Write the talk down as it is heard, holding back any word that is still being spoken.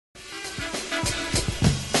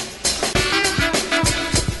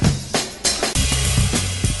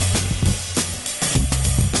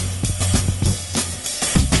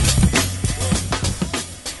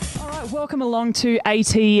Welcome along to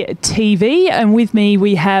ATTV, and with me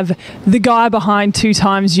we have the guy behind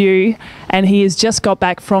 2XU, and he has just got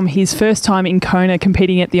back from his first time in Kona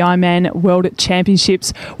competing at the Ironman World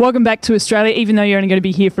Championships. Welcome back to Australia, even though you're only going to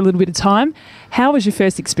be here for a little bit of time. How was your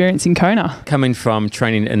first experience in Kona? Coming from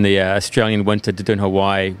training in the Australian winter to do in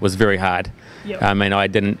Hawaii was very hard. Yep. I mean, I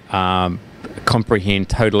didn't comprehend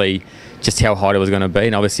totally just how hot it was going to be,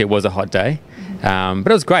 and obviously it was a hot day. But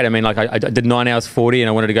it was great. I mean, like I did 9 hours 40 and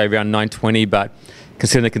I wanted to go around 9:20, but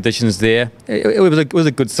considering the conditions there, it was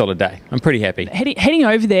a good solid day. I'm pretty happy. Heading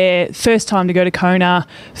over there, first time to go to Kona,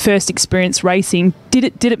 first experience racing,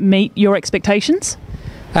 did it meet your expectations?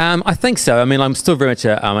 I think so. I mean, I'm still very much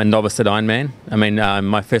a novice at Ironman. I mean,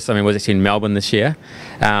 my first time was actually in Melbourne this year.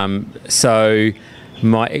 So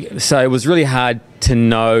it was really hard to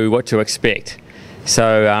know what to expect.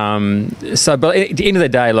 But at the end of the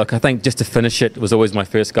day, look, I think just to finish it was always my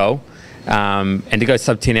first goal. And to go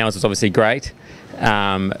sub 10 hours was obviously great.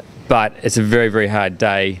 But it's a very, very hard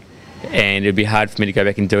day, and it'd be hard for me to go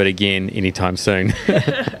back and do it again anytime soon.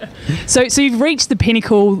 So you've reached the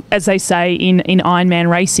pinnacle, as they say, in Ironman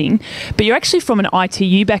racing, but you're actually from an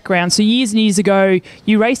ITU background. So years and years ago,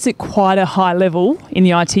 you raced at quite a high level in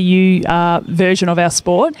the ITU version of our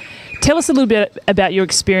sport. Tell us a little bit about your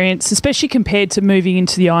experience, especially compared to moving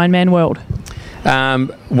into the Ironman world.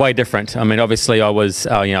 Way different. I mean, obviously, I was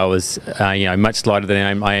much lighter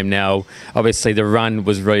than I am now. Obviously, the run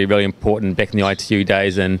was really, really important back in the ITU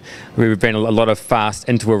days, and we ran a lot of fast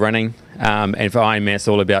interval running. And for Ironman, it's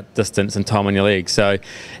all about distance and time on your legs. So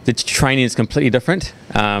the training is completely different.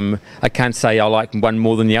 I can't say I like one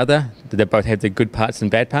more than the other. They both have their good parts and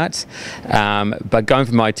bad parts. But going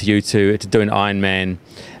from ITU to doing Ironman,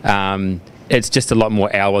 it's just a lot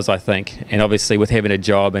more hours, I think. And obviously, with having a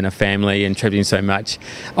job and a family and traveling so much,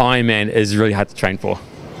 Ironman is really hard to train for.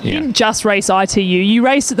 You didn't just race ITU, you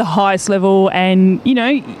raced at the highest level, and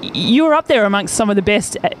you were up there amongst some of the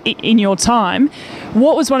best in your time.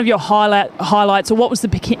 What was one of your highlights, or what was the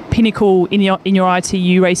pinnacle in your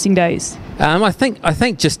ITU racing days? I think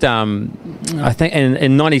in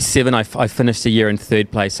 '97 I finished a year in third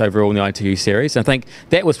place overall in the ITU series. I think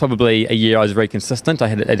that was probably a year I was very consistent. I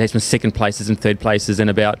had some second places and third places and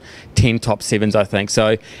about 10 top sevens, I think. So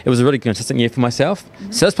it was a really consistent year for myself.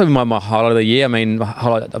 Mm-hmm. So that's probably my highlight of the year. I mean,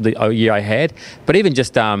 highlight of the year I had. But even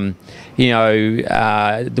just the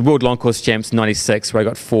World Long Course Champs '96, where I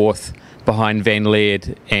got fourth behind Van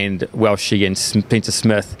Laird and Welshie and Spencer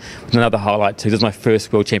Smith, was another highlight too. This was my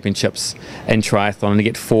first World Championships in triathlon, and to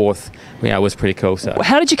get fourth, was pretty cool. So,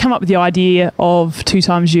 how did you come up with the idea of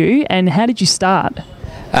 2XU, and how did you start?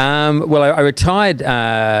 Well, I retired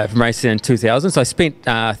from racing in 2000, so I spent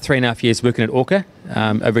 3.5 years working at Orca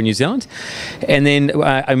over in New Zealand, and then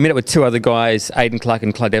I met up with two other guys, Aidan Clark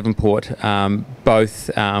and Clyde Davenport,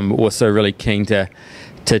 both also really keen to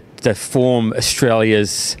form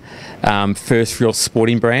Australia's first real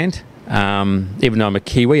sporting brand. Even though I'm a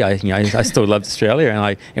Kiwi, I still loved Australia,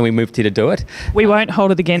 and we moved here to do it. We won't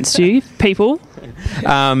hold it against you, people.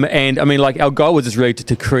 And I mean, like, our goal was just really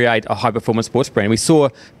to create a high-performance sports brand. We saw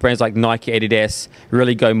brands like Nike, Adidas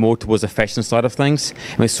really go more towards the fashion side of things,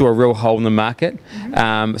 and we saw a real hole in the market.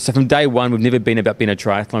 Mm-hmm. So from day one, we've never been about being a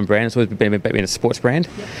triathlon brand. It's always been about being a sports brand.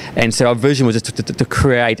 Yep. And so our vision was just to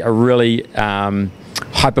create a really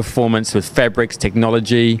high performance with fabrics,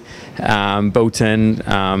 technology built in.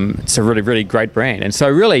 It's a really, really great brand. And so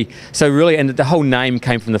really, and the whole name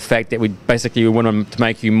came from the fact that we want to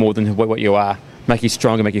make you more than what you are, make you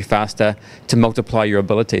stronger, make you faster, to multiply your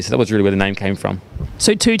abilities. So that was really where the name came from.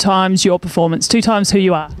 So 2 times your performance, 2 times who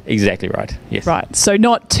you are. Exactly right. Yes. Right. So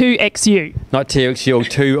not 2XU. Not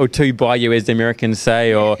 2XU or two by you, as the Americans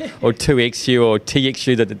say, or 2XU or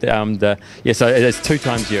TXU. So it's 2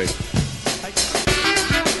 times you.